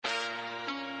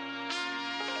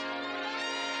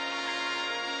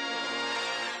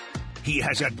He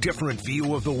has a different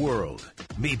view of the world.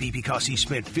 Maybe because he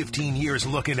spent 15 years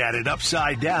looking at it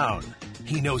upside down.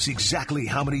 He knows exactly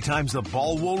how many times the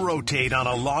ball will rotate on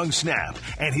a long snap,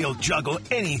 and he'll juggle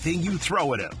anything you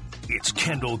throw at him. It's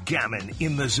Kendall Gammon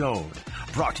in the Zone.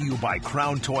 Brought to you by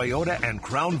Crown Toyota and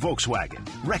Crown Volkswagen.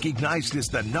 Recognized as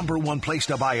the #1 place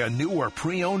to buy a new or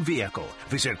pre-owned vehicle.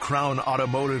 Visit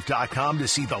crownautomotive.com to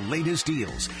see the latest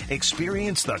deals.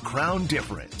 Experience the Crown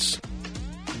difference.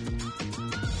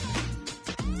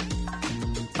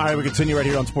 All right, we continue right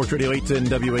here on Sports Radio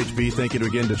 810 WHB. Thank you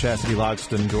again to Chastity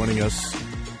Logston joining us.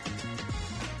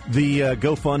 The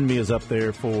GoFundMe is up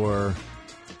there for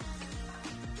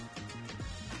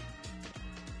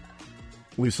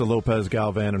Lisa Lopez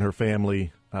Galvan and her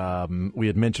family. We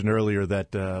had mentioned earlier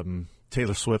that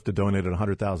Taylor Swift had donated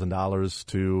 $100,000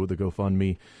 to the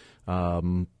GoFundMe.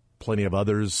 Plenty of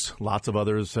others, lots of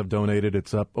others have donated.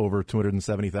 It's up over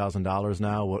 $270,000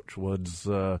 now, which was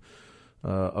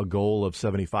a goal of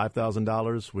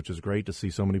 $75,000, which is great to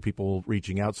see so many people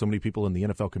reaching out, so many people in the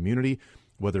NFL community,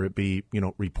 whether it be,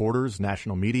 reporters,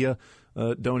 national media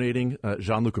donating.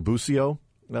 Gianluca Busio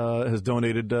has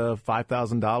donated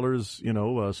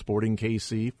 $5,000, Sporting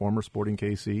KC, former Sporting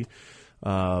KC,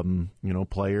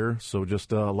 player. So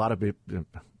just a lot of people.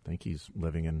 I think he's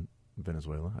living in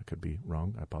Venezuela. I could be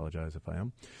wrong. I apologize if I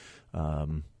am.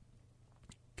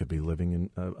 Could be living in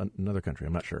another country.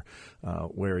 I'm not sure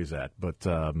where he's at, but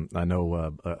I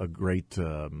know a great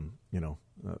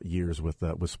years with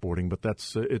Sporting. But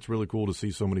it's really cool to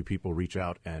see so many people reach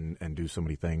out and do so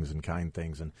many things and kind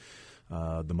things, and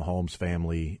the Mahomes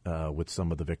family with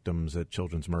some of the victims at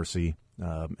Children's Mercy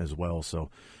as well.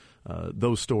 So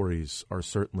those stories are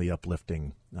certainly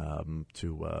uplifting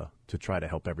to try to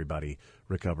help everybody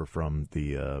recover from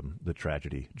the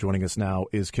tragedy. Joining us now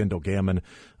is Kendall Gammon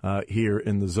here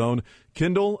in the Zone.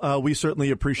 Kendall, we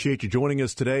certainly appreciate you joining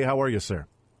us today. How are you, sir?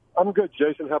 I'm good,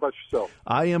 Jason. How about yourself?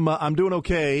 I'm doing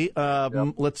okay.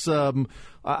 Yep. Let's. I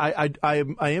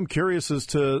am curious as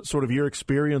to sort of your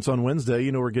experience on Wednesday.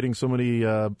 We're getting so many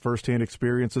firsthand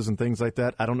experiences and things like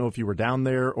that. I don't know if you were down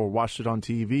there or watched it on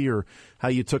TV or how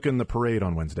you took in the parade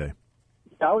on Wednesday.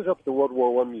 I was up at the World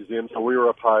War I Museum, so we were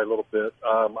up high a little bit.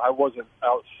 I wasn't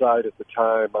outside at the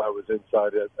time. I was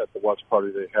inside at the watch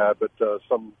party they had, but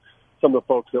some of the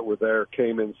folks that were there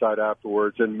came inside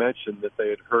afterwards and mentioned that they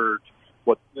had heard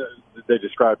what they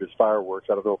described as fireworks.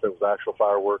 I don't know if it was actual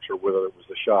fireworks or whether it was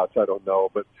the shots. I don't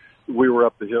know. But we were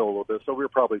up the hill a little bit, so we were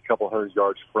probably a couple hundred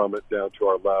yards from it down to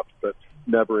our left, but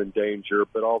never in danger.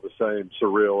 But all the same,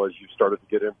 surreal as you started to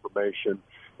get information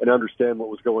and understand what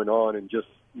was going on, and just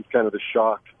kind of the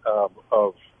shock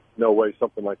of no way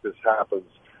something like this happens.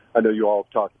 I know you all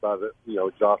have talked about it,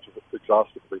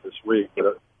 exhaustively this week,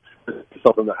 but it's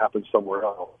something that happens somewhere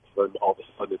else, and all of a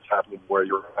sudden it's happening where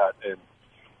you're at, and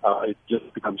it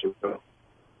just becomes a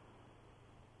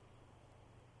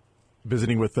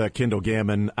Visiting with Kendall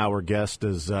Gammon, our guest,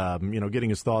 is getting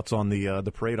his thoughts on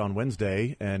the parade on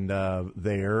Wednesday, and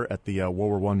there at the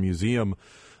World War I Museum.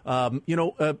 Some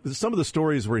of the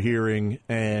stories we're hearing,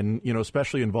 and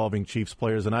especially involving Chiefs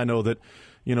players, and I know that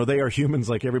they are humans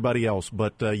like everybody else,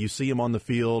 but you see them on the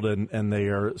field, and they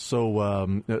are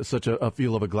such a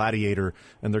feel of a gladiator,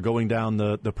 and they're going down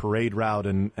the parade route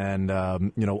and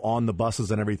on the buses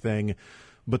and everything.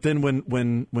 But then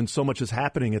when so much is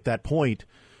happening at that point,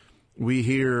 we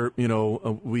hear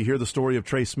the story of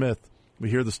Trey Smith. We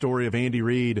hear the story of Andy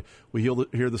Reid. We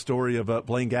hear the story of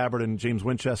Blaine Gabbert and James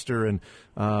Winchester and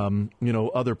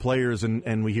other players,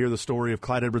 and we hear the story of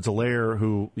Clyde Edwards-Helaire,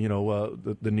 who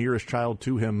the nearest child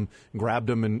to him grabbed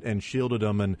him and shielded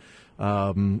him, and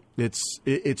it's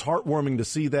heartwarming to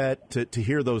see that, to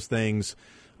hear those things,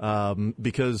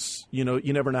 because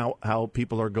you never know how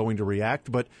people are going to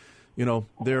react, but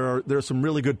there are some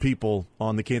really good people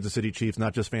on the Kansas City Chiefs,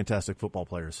 not just fantastic football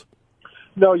players.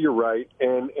 No, you're right.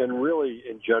 And really,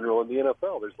 in general, in the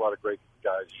NFL, there's a lot of great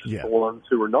guys. Yeah. The ones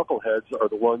who are knuckleheads are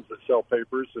the ones that sell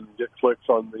papers and get clicks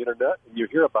on the Internet, and you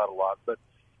hear about a lot. But,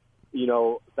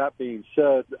 that being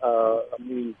said,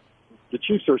 the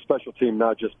Chiefs are a special team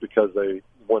not just because they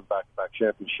won back-to-back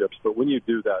championships, but when you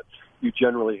do that, you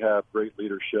generally have great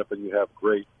leadership and you have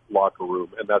great locker room,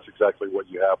 and that's exactly what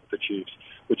you have with the Chiefs,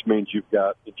 which means you've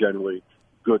got generally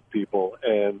good people,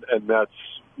 and that's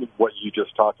what you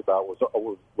just talked about was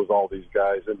all these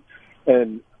guys,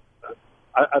 and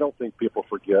I don't think people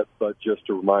forget, but just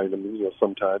to remind them,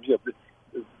 sometimes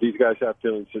these guys have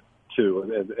feelings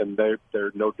too, and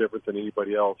they're no different than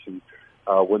anybody else, and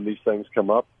when these things come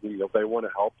up, they want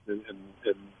to help in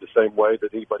the same way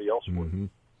that anybody else would. Mm-hmm.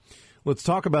 Let's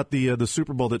talk about the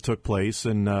Super Bowl that took place,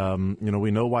 and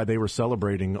we know why they were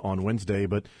celebrating on Wednesday.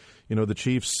 But the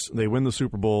Chiefs, they win the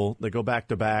Super Bowl, they go back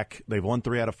to back, they've won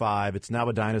 3 out of 5. It's now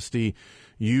a dynasty.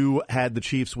 You had the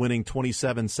Chiefs winning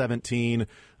 27-17.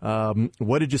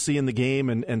 What did you see in the game,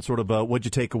 and sort of what did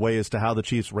you take away as to how the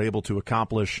Chiefs were able to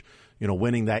accomplish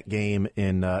winning that game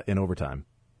in overtime?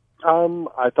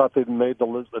 I thought they made the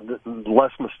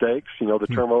less mistakes.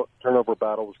 The turnover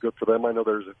battle was good for them. I know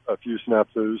there's a few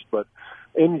snafus, but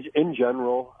in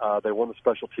general, they won the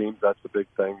special teams. That's the big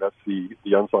thing. That's the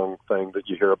unsung thing that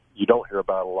you don't hear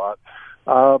about a lot.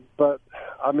 But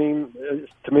I mean,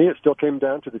 to me, it still came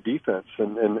down to the defense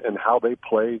and how they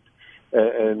played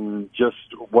and just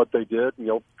what they did.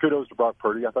 Kudos to Brock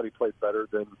Purdy. I thought he played better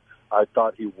than I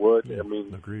thought he would. Yeah, I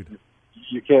mean, agreed.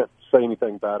 You can't say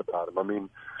anything bad about him. I mean,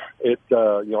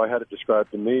 I had it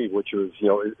described to me, which was,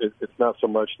 it's not so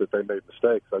much that they made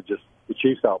mistakes. The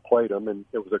Chiefs outplayed them, and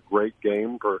it was a great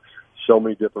game for so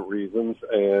many different reasons.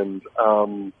 And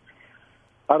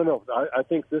I don't know. I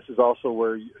think this is also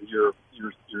where your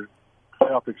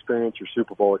playoff experience, your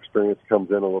Super Bowl experience comes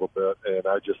in a little bit. And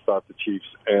I just thought the Chiefs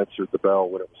answered the bell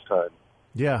when it was time.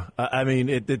 Yeah, I mean,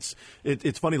 it's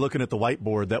funny looking at the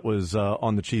whiteboard that was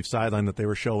on the Chiefs sideline that they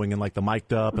were showing, and like the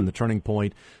mic'd up and the turning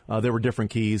point. There were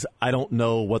different keys. I don't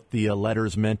know what the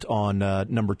letters meant on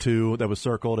number 2 that was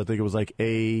circled. I think it was like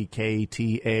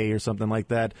AKTA or something like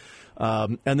that.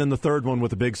 And then the third one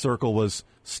with the big circle was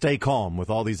stay calm with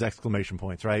all these exclamation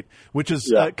points, right? Which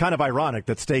is kind of ironic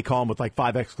that stay calm with like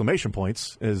 5 exclamation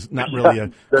points is not really a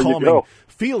calming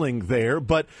feeling there.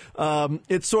 But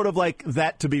it's sort of like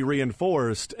that to be reinforced.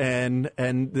 And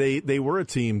they were a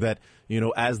team that,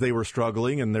 as they were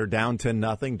struggling and they're down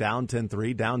 10-0, down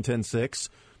 10-3, down 10-6,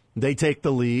 they take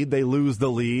the lead, they lose the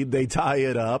lead, they tie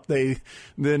it up, they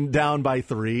then down by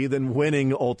 3, then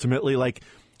winning ultimately. Like,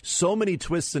 so many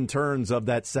twists and turns of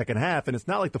that second half, and it's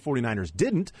not like the 49ers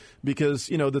didn't, because,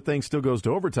 the thing still goes to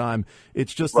overtime.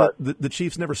 It's just that the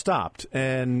Chiefs never stopped,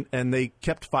 and they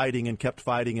kept fighting and kept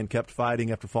fighting and kept fighting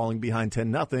after falling behind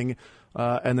 10-0,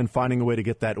 and then finding a way to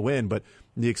get that win. But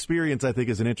the experience, I think,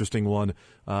 is an interesting one,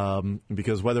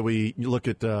 because whether we look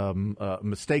at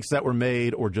mistakes that were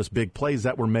made or just big plays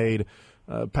that were made,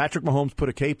 Patrick Mahomes put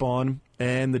a cape on,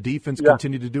 and the defense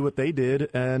continued to do what they did.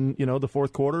 And, the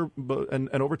fourth quarter and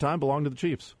overtime belonged to the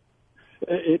Chiefs.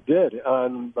 It did.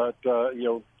 But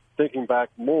thinking back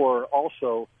more,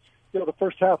 also, the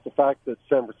first half, the fact that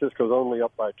San Francisco's only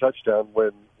up by a touchdown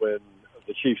when the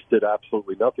Chiefs did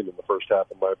absolutely nothing in the first half,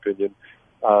 in my opinion.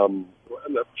 A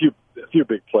few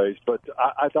big plays, but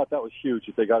I thought that was huge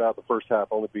that they got out the first half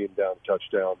only being down a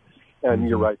touchdown. And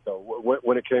you're right, though.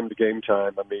 When it came to game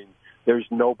time, I mean, there's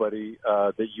nobody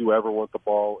that you ever want the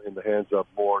ball in the hands of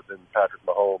more than Patrick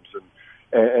Mahomes.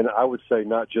 And I would say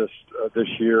not just this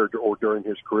year or during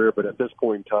his career, but at this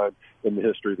point in time in the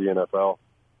history of the NFL.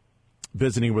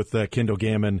 Visiting with Kendall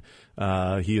Gammon,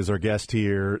 he is our guest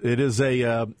here. It is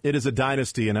a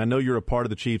dynasty, and I know you're a part of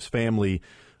the Chiefs family.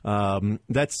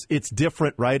 It's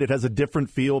different, right? It has a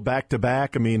different feel back to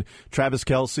back. I mean, Travis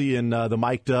Kelce and the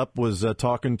mic'd up was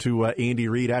talking to Andy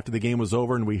Reid after the game was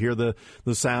over, and we hear the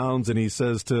sounds, and he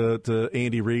says to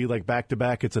Andy Reid, like, back to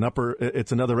back, it's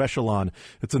another echelon,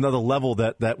 it's another level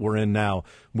that we're in now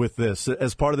with this.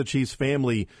 As part of the Chiefs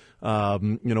family,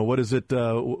 what is it?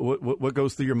 What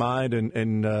goes through your mind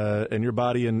and your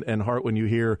body and heart when you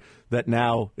hear that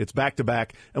now it's back to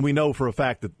back, and we know for a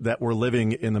fact that we're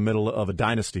living in the middle of a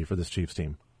dynasty for this Chiefs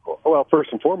team? Well, first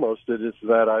and foremost, it is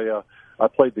that I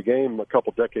played the game a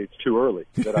couple decades too early.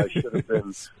 That I should have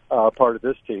been part of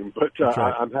this team, but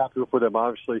right. I'm happy for them.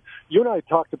 Obviously, you and I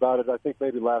talked about it. I think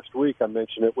maybe last week I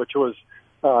mentioned it, which was.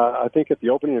 I think at the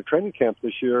opening of training camp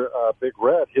this year, Big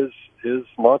Red, his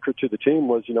mantra to the team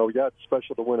was, it's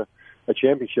special to win a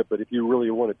championship, but if you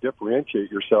really want to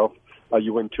differentiate yourself,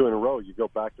 you win 2 in a row, you go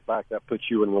back to back, that puts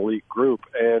you in an elite group.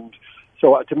 And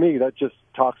so to me, that just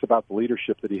talks about the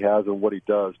leadership that he has and what he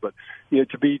does. But,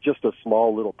 to be just a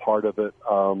small little part of it,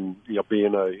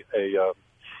 being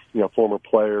a former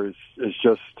player is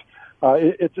just,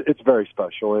 it's very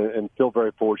special, and feel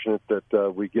very fortunate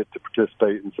that we get to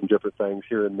participate in some different things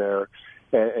here and there,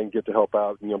 and get to help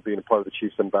out. Being a part of the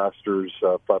Chiefs Ambassadors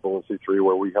 501c3,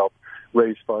 where we help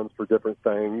raise funds for different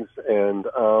things, and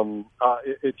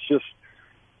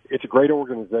it's a great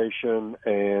organization,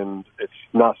 and it's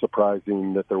not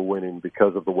surprising that they're winning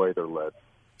because of the way they're led.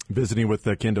 Visiting with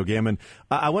Kendall Gammon.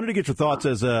 I wanted to get your thoughts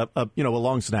as a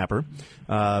long snapper,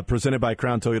 presented by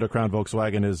Crown Toyota, Crown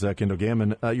Volkswagen is Kendall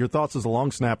Gammon. Your thoughts as a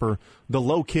long snapper, the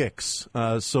low kicks.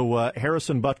 So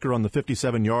Harrison Butker on the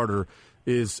 57-yarder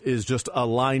is just a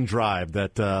line drive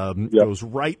that goes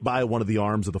right by one of the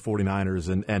arms of the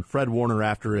 49ers. And Fred Warner,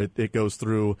 after it goes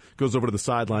over to the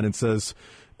sideline and says,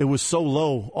 it was so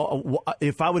low.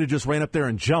 If I would have just ran up there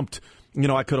and jumped,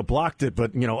 I could have blocked it.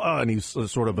 But, and he's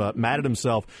sort of mad at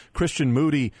himself. Christian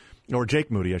Moody, or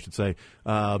Jake Moody, I should say,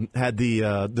 had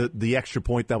the extra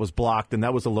point that was blocked, and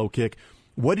that was a low kick.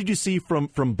 What did you see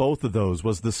from both of those?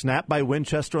 Was the snap by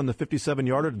Winchester on the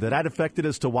 57-yarder, did that affect it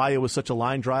as to why it was such a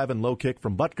line drive and low kick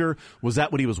from Butker? Was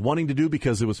that what he was wanting to do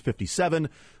because it was 57?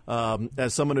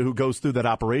 As someone who goes through that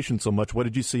operation so much, what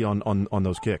did you see on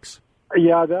those kicks?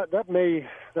 Yeah,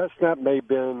 that snap may have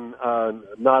been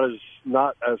not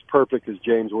as perfect as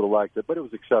James would have liked it, but it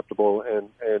was acceptable, and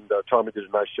Tommy did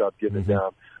a nice job getting it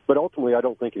down. But ultimately, I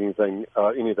don't think any of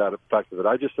that affected it.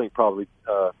 I just think probably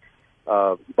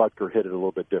Butker hit it a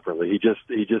little bit differently. He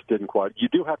just didn't quite. You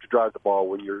do have to drive the ball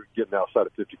when you're getting outside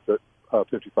of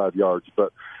 55 yards,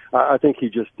 but I think he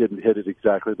just didn't hit it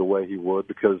exactly the way he would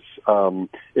because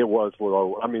it was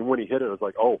low. I mean, when he hit it, I was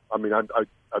like, oh, I mean, I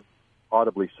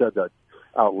audibly said that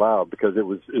out loud because it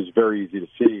was very easy to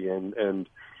see, and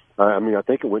I mean, I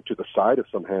think it went to the side of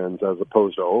some hands as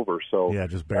opposed to over. So yeah,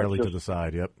 just barely to the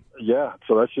side. Yep. Yeah,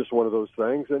 so that's just one of those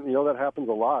things, and that happens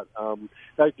a lot.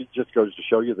 That just goes to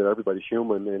show you that everybody's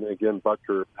human. And again,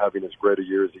 Butker having as great a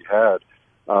year as he had,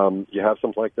 you have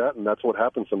something like that, and that's what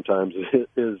happens sometimes.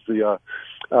 Is the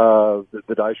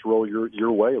dice roll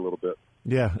your way a little bit.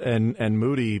 Yeah, and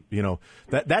Moody,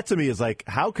 that to me is like,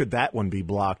 how could that one be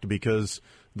blocked? Because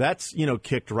that's,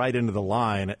 kicked right into the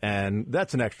line, and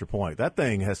that's an extra point. That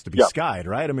thing has to be skied,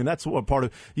 right? I mean, that's what part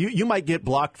of you might get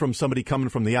blocked from somebody coming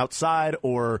from the outside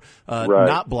or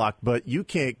not blocked, but you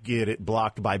can't get it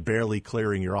blocked by barely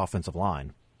clearing your offensive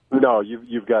line. No,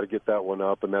 you've got to get that one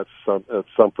up, and that's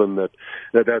something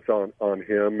that's on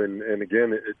him. And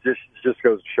again, it just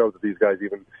goes to show that these guys,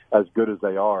 even as good as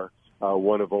they are,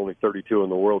 one of only 32 in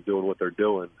the world doing what they're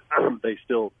doing, they're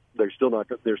still not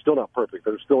perfect.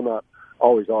 They're still not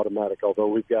always automatic. Although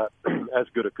we've got as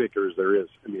good a kicker as there is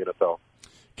in the NFL.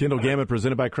 Kendall Gammon,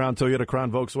 presented by Crown Toyota,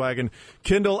 Crown Volkswagen.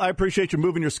 Kendall, I appreciate you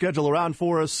moving your schedule around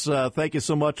for us. Thank you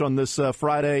so much on this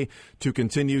Friday to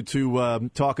continue to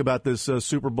talk about this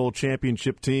Super Bowl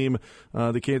championship team,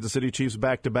 the Kansas City Chiefs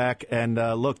back-to-back. And,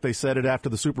 look, they said it after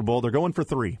the Super Bowl. They're going for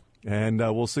 3. And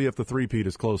we'll see if the three-peat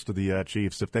is close to the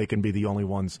Chiefs, if they can be the only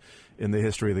ones in the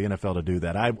history of the NFL to do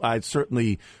that. I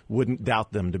certainly wouldn't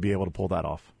doubt them to be able to pull that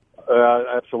off.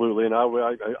 Absolutely, and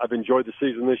I've enjoyed the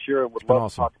season this year and would love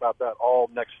to talk about that all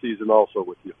next season also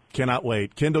with you. Cannot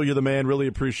wait. Kendall, you're the man. Really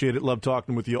appreciate it. Love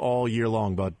talking with you all year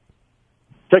long, bud.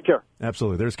 Take care.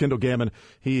 Absolutely. There's Kendall Gammon.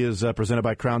 He is presented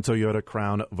by Crown Toyota,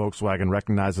 Crown Volkswagen,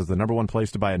 recognized as the #1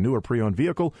 place to buy a new or pre-owned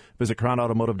vehicle. Visit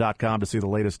crownautomotive.com to see the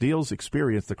latest deals.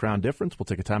 Experience the Crown difference. We'll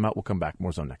take a timeout. We'll come back.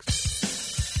 More Zone next.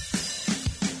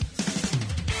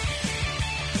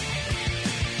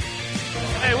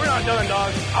 Hey, we're not done,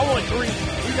 dog. I want 3.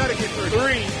 We got to get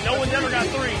 3. No one's ever got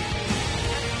 3.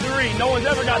 3. No one's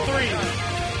ever got 3.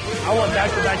 I want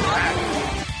back-to-back.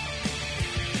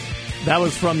 That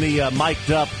was from the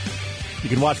Mic'd Up. You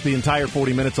can watch the entire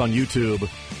 40 minutes on YouTube.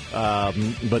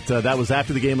 But that was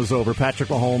after the game was over. Patrick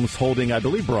Mahomes holding, I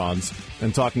believe, bronze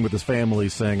and talking with his family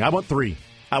saying, I want 3.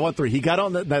 I want 3. He got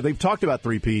on now they've talked about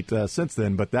three-peat since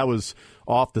then, but that was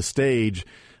off the stage.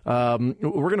 We're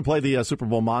going to play the Super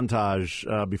Bowl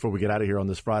montage before we get out of here on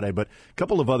this Friday, but a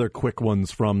couple of other quick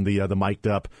ones from the Mic'd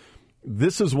Up.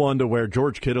 This is one to where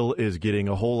George Kittle is getting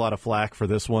a whole lot of flack for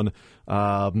this one.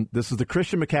 This is the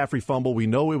Christian McCaffrey fumble. We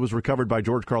know it was recovered by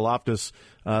George Karlaftis.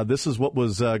 This is what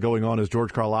was going on as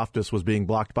George Karlaftis was being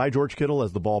blocked by George Kittle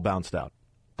as the ball bounced out.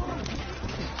 Hey,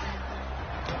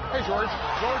 George.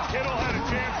 George Kittle had a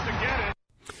chance to get it.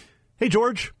 Hey,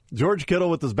 George. George Kittle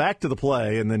with his back to the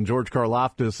play, and then George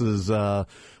Karlaftis is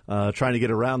trying to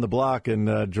get around the block,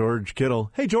 and George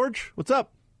Kittle, hey, George, what's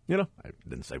up? I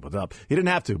didn't say what's up. He didn't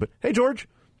have to, but hey, George.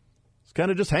 It's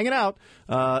kind of just hanging out.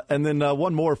 And then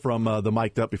one more from the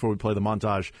Mic'd Up before we play the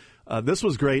montage. This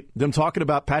was great. Them talking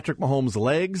about Patrick Mahomes'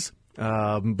 legs,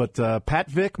 but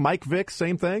Mike Vick,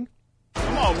 same thing.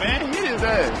 Come on, man. Hit his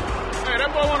ass. Hey,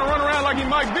 that boy want to run around like he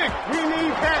Mike Vick. We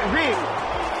need Pat Vick.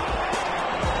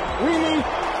 We need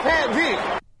Pat Vick.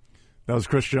 That was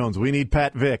Chris Jones. We need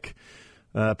Pat Vick.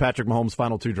 Patrick Mahomes'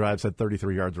 final 2 drives had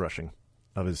 33 yards rushing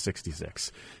of his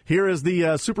 66. Here is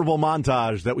the Super Bowl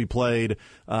montage that we played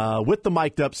with the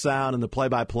mic'd up sound and the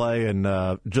play-by-play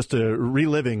and just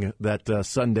reliving that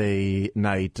Sunday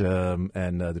night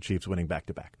and the Chiefs winning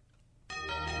back-to-back.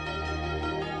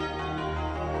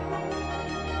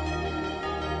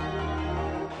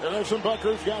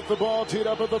 Bucker's got the ball teed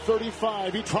up at the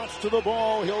 35. He trots to the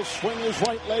ball. He'll swing his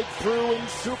right leg through, and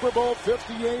Super Bowl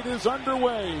 58 is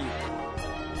underway.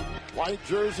 White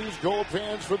jerseys, gold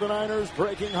pants for the Niners,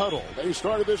 breaking huddle. They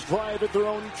started this drive at their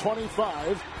own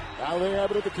 25. Now they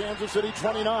have it at the Kansas City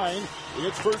 29.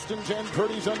 It's 1st and 10.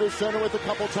 Purdy's under center with a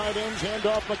couple tight ends.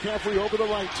 Handoff McCaffrey over the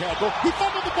right tackle. He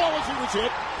fumbled the ball as he was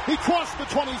hit. He crossed the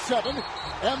 27,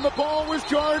 and the ball was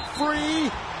jarred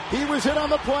free. He was hit on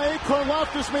the play.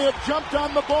 Karlaftis may have jumped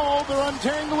on the ball. They're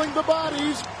untangling the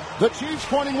bodies. The Chiefs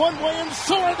pointing one way, and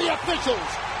so are the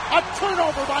officials. A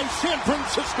turnover by San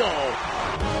Francisco.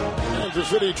 Kansas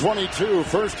City 22,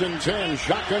 1st and 10,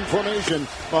 shotgun formation.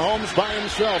 Mahomes by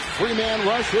himself, 3-man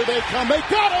rush. Here they come. They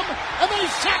got him, and they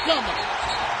sack him.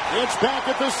 It's back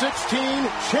at the 16.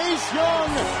 Chase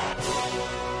Young.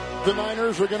 The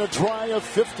Niners are going to try a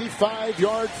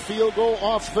 55-yard field goal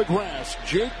off the grass.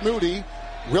 Jake Moody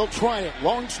will try it.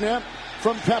 Long snap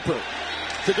from Pepper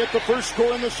to get the first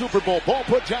score in the Super Bowl. Ball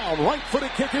put down.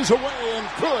 Right-footed kick is away and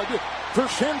good for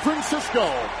San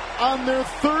Francisco on their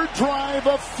third drive,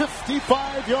 a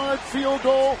 55-yard field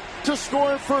goal to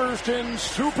score first in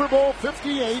Super Bowl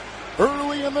 58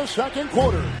 early in the second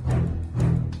quarter.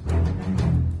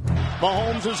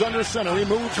 Mahomes is under center. He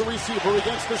moves a receiver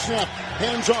against the snap.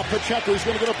 Hands off. Pacheco. He's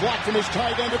going to get a block from his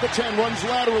tight end at the 10. Runs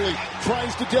laterally.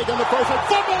 Tries to dig on the far side.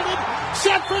 Fumbled it.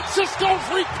 San Francisco's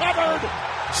recovered.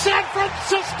 San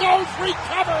Francisco's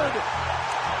recovered.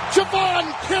 Javon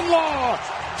Kinlaw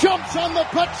jumps on the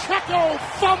Pacheco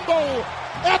fumble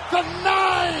at the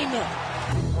 9.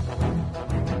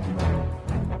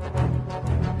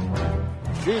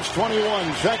 Chiefs 21,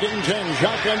 2nd and 10,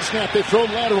 shotgun snap. They throw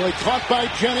laterally, caught by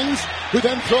Jennings, who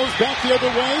then throws back the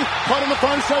other way. Caught on the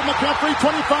far side, McCaffrey,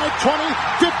 25, 20,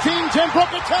 15, 10,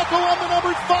 broke a tackle on the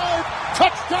number 5.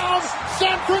 Touchdown,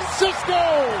 San Francisco!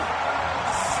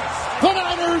 The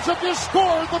Niners have just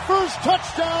scored the first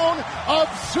touchdown of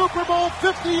Super Bowl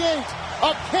 58.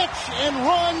 A catch and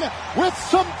run with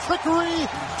some trickery,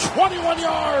 21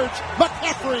 yards,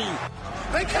 McCaffrey.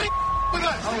 They can't with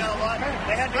us. You know what?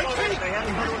 They had to go to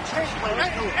a change play.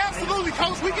 Absolutely,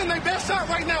 Coach. We getting their best shot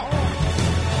right now.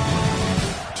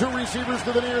 2 receivers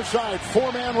to the near side.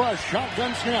 4-man rush.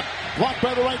 Shotgun snap. Blocked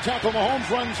by the right tackle. Mahomes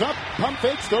runs up. Pump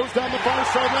fakes. Goes down the far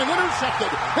sideline.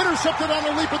 Intercepted. Intercepted on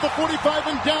a leap at the 45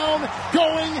 and down.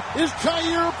 Going is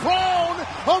Jair Brown.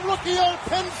 A rookie out of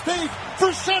Penn State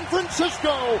for San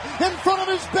Francisco. In front of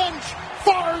his bench.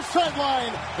 Far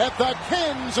sideline at the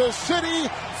Kansas City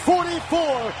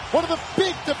 44. One of the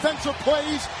big defensive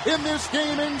plays in this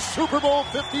game in Super Bowl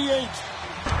 58.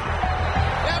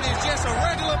 That is just a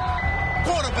regular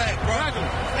quarterback, bro.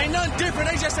 Ain't nothing different.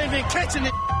 They just ain't been catching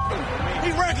it. He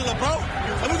regular, bro.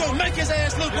 And we're going to make his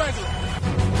ass look regular.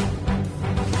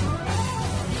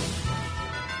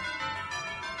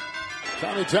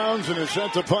 Tommy Townsend is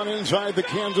set to punt inside the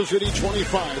Kansas City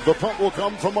 25. The punt will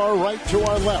come from our right to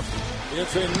our left.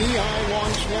 It's a knee-high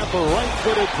long snap, a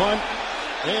right-footed punt.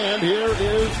 And here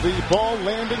is the ball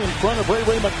landing in front of Ray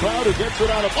McLeod, who gets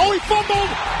it out of... Oh, he fumbled!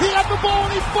 He had the ball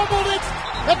and he fumbled it!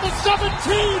 At the 17,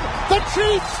 the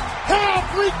Chiefs have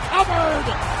recovered!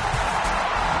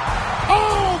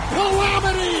 Oh,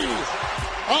 calamity!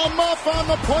 A muff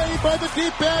on the play by the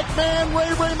deep back man,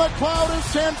 Ray McLeod of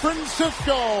San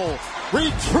Francisco.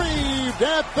 Retrieved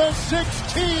at the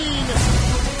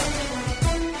 16.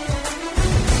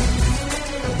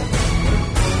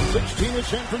 16 is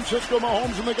San Francisco.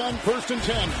 Mahomes in the gun, 1st and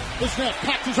 10. The snap,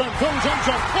 packs his arm, throws end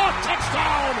zone, caught,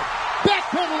 touchdown!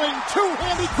 Backpedaling,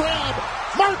 two-handed grab.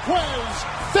 Marquez,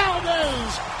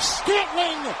 Valdez,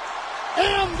 Scantling,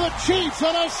 and the Chiefs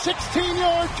on a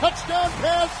 16-yard touchdown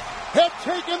pass have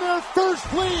taken their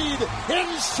first lead in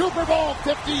Super Bowl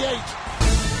 58.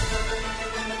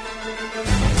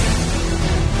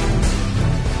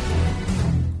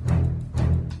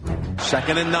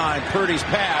 Second and 9, Purdy's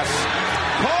pass.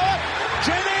 Caught!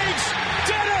 Jennings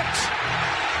did it!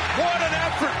 What an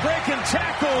effort breaking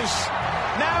tackles.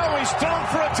 Now he's thrown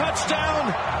for a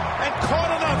touchdown and caught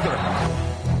another.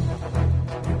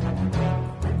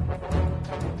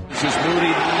 This is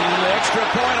Moody, extra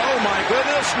point. Oh my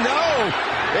goodness, no!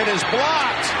 It is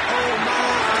blocked. Oh my!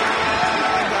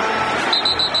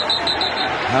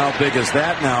 How big is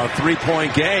that now? A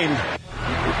 3-point game.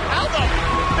 How the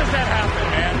f*** does that happen,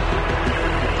 man?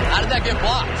 How did that get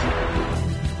blocked?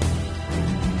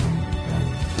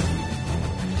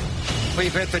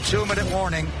 We've hit the 2-minute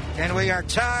warning, and we are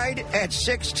tied at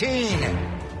 16.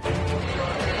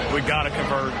 We got to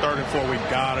convert. 3rd and 4, we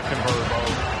got to convert, bro.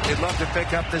 They'd love to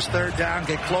pick up this 3rd down,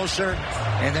 get closer,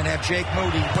 and then have Jake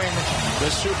Moody win the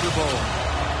Super Bowl.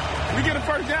 We get a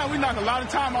 1st down, we knock a lot of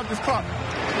time off this clock. They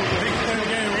can play the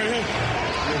game right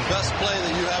your best play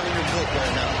that you have in your book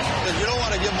right now. Because you don't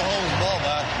want to give Mahomes the ball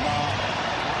back. No.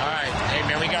 All right. Hey,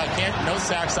 man, we got no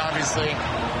sacks, obviously.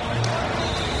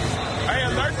 Hey,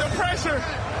 alert the pressure.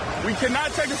 We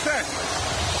cannot take a sack.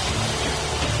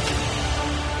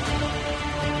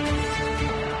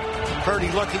 Purdy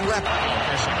looking left.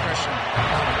 Christian.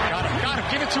 Got him.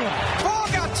 Give it to him. Ball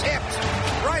got tipped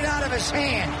right out of his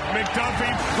hand.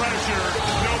 McDuffie pressure.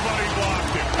 Nobody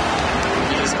blocked it.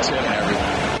 He just tipped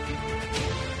everything.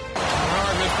 All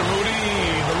right, Mr. Moody,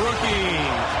 the rookie.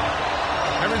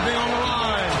 Everything on the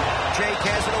line. Jake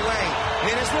has it away.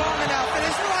 It is long enough. It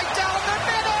is right down the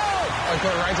middle. I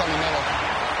put it right on the middle.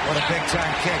 What a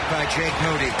big-time kick by Jake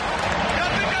Moody.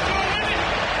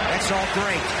 That's all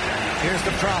great. Here's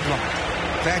the problem.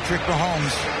 Patrick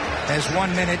Mahomes has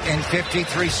 1 minute and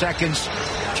 53 seconds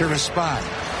to respond.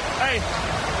 Hey,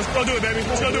 let's go do it, baby.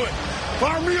 Let's go do it.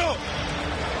 Fire me up.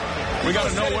 We got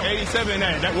to know where 87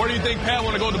 at. Where do you think Pat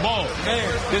want to go with the ball?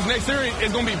 This next series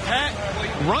is going to be Pat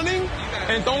running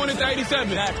and throwing it to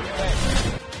 87.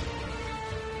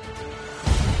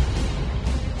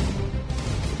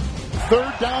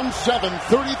 Third down 7,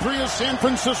 33 is San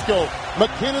Francisco.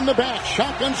 McKinn in the back,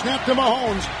 shotgun snap to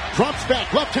Mahomes. Drops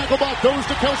back, left tackle ball goes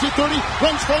to Kelsey, 30.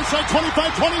 Runs far side,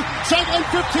 25, 20, sideline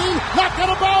 15. Knocked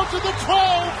out of bounds at the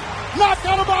 12. Knocked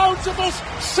out of bounds at the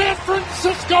San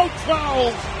Francisco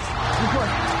 12.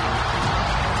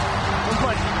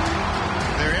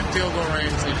 They're in field goal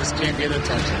range. They just can't get a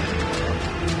touchdown.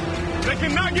 They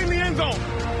cannot get in the end zone.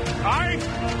 All right?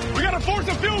 We got to force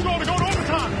a field goal to go to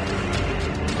overtime.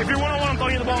 If you're one-on-one, I'm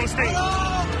throwing you the ball in the state.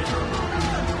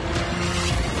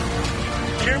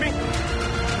 You hear me?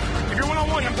 If you're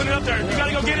one-on-one, I'm putting it up there. You got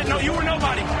to go get it. No, you or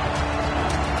nobody.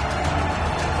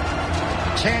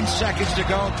 10 seconds to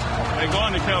go. They go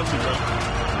on to Kelsey, bro.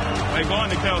 They go on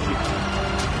to Kelsey.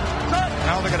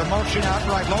 Now they're going to motion out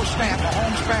right. Low snap.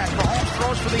 Mahomes back. Mahomes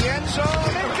throws for the end zone.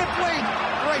 Incomplete.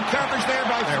 Great coverage there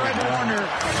by Fred Warner.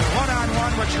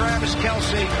 One-on-one with Travis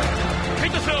Kelsey. Kick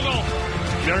the field goal.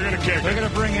 They're going to kick. They're going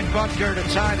to bring in Butker to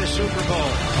tie the Super Bowl.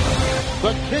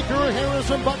 The kicker,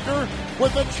 Harrison Butker,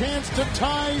 with a chance to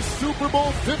tie Super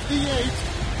Bowl 58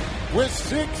 with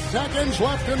 6 seconds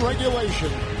left in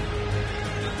regulation.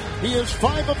 He is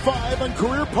 5 of 5 on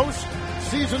career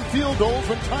postseason field goals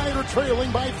when tied or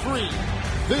trailing by 3.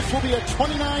 This will be a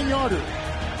 29-yarder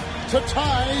to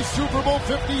tie Super Bowl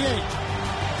 58.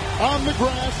 On the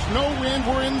grass, no wind,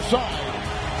 we're inside.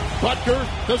 Butker,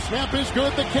 the snap is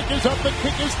good, the kick is up, the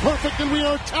kick is perfect, and we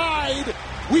are tied.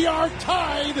 We are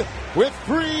tied with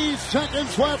 3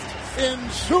 seconds left in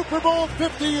Super Bowl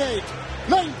 58.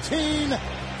 19-19.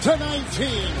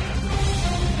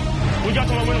 We got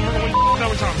to win. We're going to win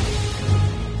overtime.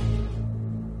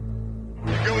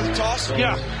 You go with the toss?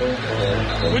 Yeah.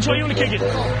 Which way you want to kick it?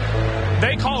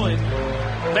 They call it.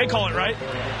 They call it, right?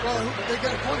 Well, they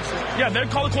got a coin flip. Yeah, they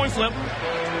call it coin flip.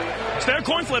 It's their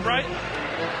coin flip, right?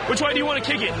 Which way do you want to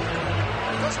kick it?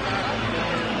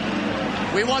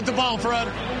 We want the ball, Fred.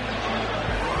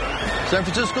 San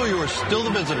Francisco, you are still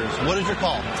the visitors. What is your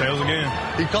call? Tails again.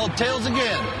 He called tails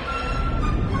again.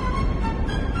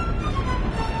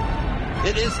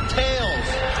 It is tails.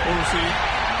 We'll see.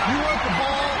 You want the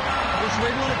ball. Which way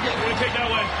do you want to kick? We're going to kick that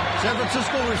way. San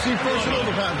Francisco will receive first in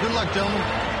overtime. Good luck, gentlemen.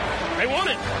 They want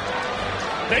it.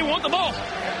 They want the ball.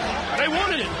 They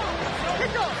wanted it.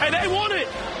 Hey, they want it.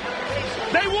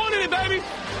 They wanted it, baby.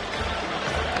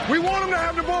 We want them to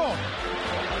have the ball.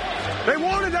 They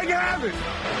want it, they can have it.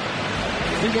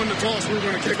 We won the toss, we're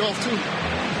going to kick off too. We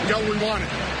got what we wanted.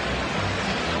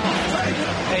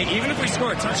 Hey, even if we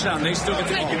score a touchdown, they still get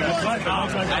the ball.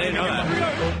 I didn't know that.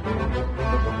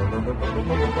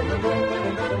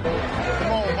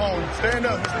 Come on, stand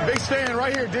up. It's the big stand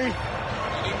right here, D.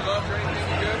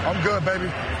 I'm good, baby.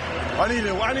 I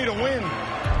need a win.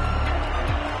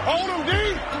 Hold him, D.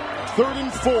 3rd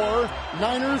and 4.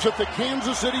 Niners at the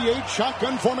Kansas City 8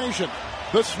 shotgun formation.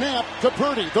 The snap to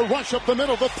Purdy. The rush up the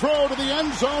middle. The throw to the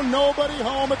end zone. Nobody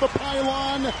home at the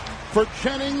pylon for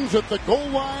Jennings at the goal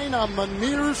line on the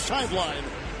near sideline.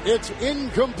 It's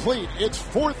incomplete. It's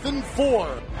 4th and 4.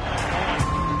 Block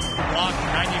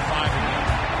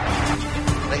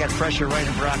 95. They got pressure right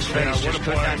in Brock's face. Just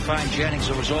could not find Jennings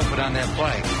who was open on that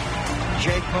play.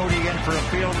 Jake Moody in for a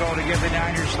field goal to give the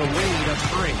Niners the lead of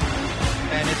 3.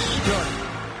 And it's stood.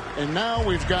 And now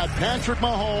we've got Patrick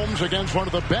Mahomes against one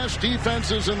of the best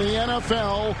defenses in the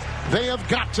NFL. They have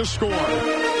got to score.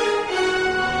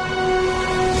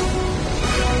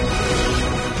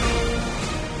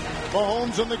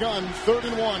 Mahomes in the gun, 3rd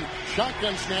and 1.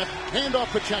 Shotgun snap, handoff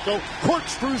Pacheco,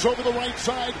 corkscrews over the right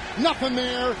side, nothing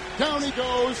there. Down he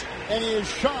goes, and he is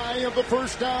shy of the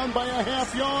first down by a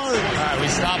half yard. All right, we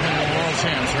stop him the world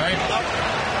champs, right?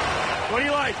 What do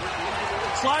you like?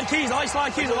 Slide keys. I like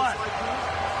slide keys a lot.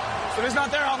 If it's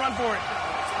not there, I'll run for it.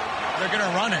 They're going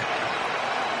to run it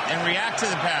and react to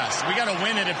the pass. We got to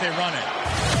win it if they run it.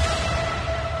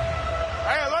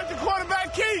 Hey, alert the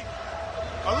quarterback key.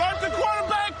 Alert the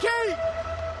quarterback key.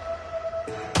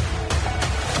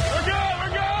 We're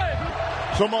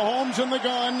good. So Mahomes in the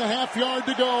gun, half yard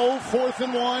to go, 4th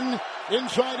and 1,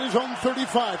 inside his own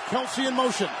 35. Kelsey in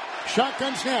motion.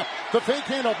 Shotgun snap. The fake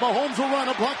handoff. Mahomes will run.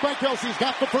 A block by Kelsey. He's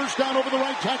got the first down over the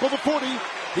right tackle, the 40.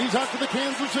 He's out to the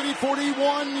Kansas City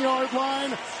 41-yard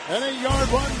line. And a yard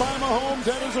run by Mahomes.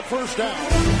 That is a first down.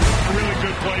 A really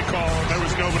good play call. There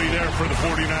was nobody there for the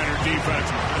 49er defense.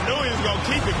 I knew he was going to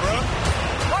keep it, bro.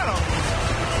 What a...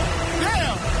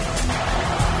 Damn!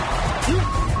 You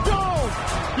go!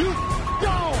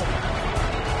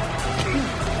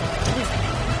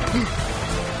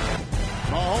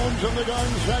 Mahomes in the gun,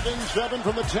 2nd, 7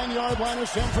 from the 10-yard line of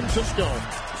San Francisco.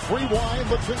 3 wide,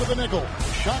 looks into the nickel.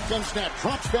 Shotgun snap,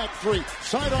 drops back 3.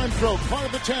 Sidearm throw, part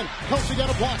of the 10. Kelsey got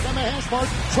a block on the hash mark,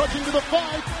 trudging to the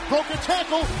 5. Broke a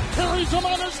tackle, carries him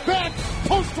on his back.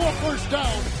 Post to a first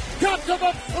down. Got to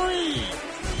the 3.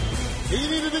 He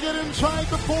needed to get inside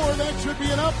the 4. That should be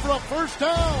enough for a first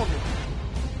down.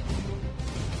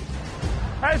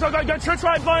 Hey, so got trick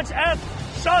right bunch,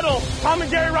 F, shuttle, Tom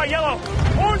and Jerry right, yellow.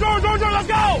 Orange, let's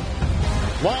go!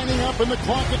 Lining up in the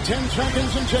clock at 10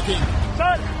 seconds and ticking.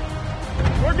 Cut.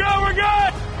 We're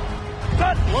good.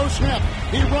 Cut. Low snap.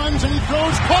 He runs and he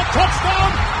throws. Caught.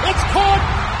 Touchdown. It's caught.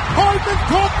 Hardman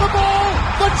caught the ball.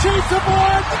 The Chiefs have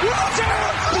won.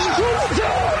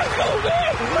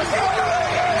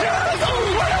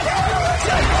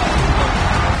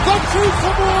 The Chiefs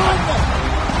have won.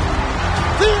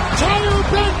 The entire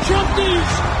bench empties.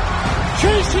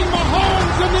 Chasing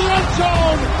Mahomes in the end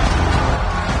zone.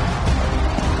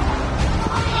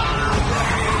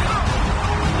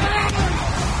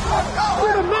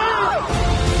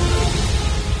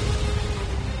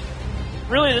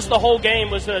 Really, just the whole game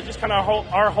was just kind of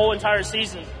our whole entire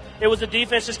season. It was the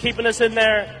defense just keeping us in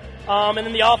there, and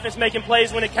then the offense making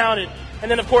plays when it counted.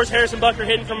 And then, of course, Harrison Butker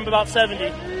hitting from about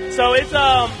 70. So it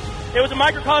was a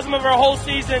microcosm of our whole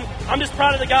season. I'm just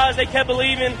proud of the guys. They kept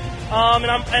believing, and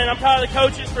I'm proud of the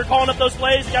coaches for calling up those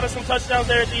plays and got us some touchdowns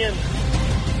there at the end.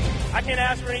 I can't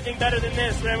ask for anything better than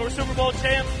this, man. We're Super Bowl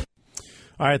champs.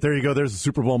 All right, there you go. There's the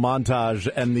Super Bowl montage.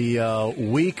 And the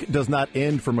week does not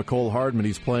end for Mecole Hardman.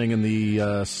 He's playing in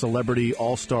the Celebrity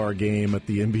All-Star game at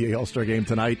the NBA All-Star game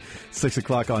tonight, 6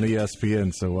 o'clock on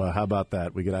ESPN. So how about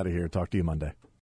that? We get out of here. Talk to you Monday.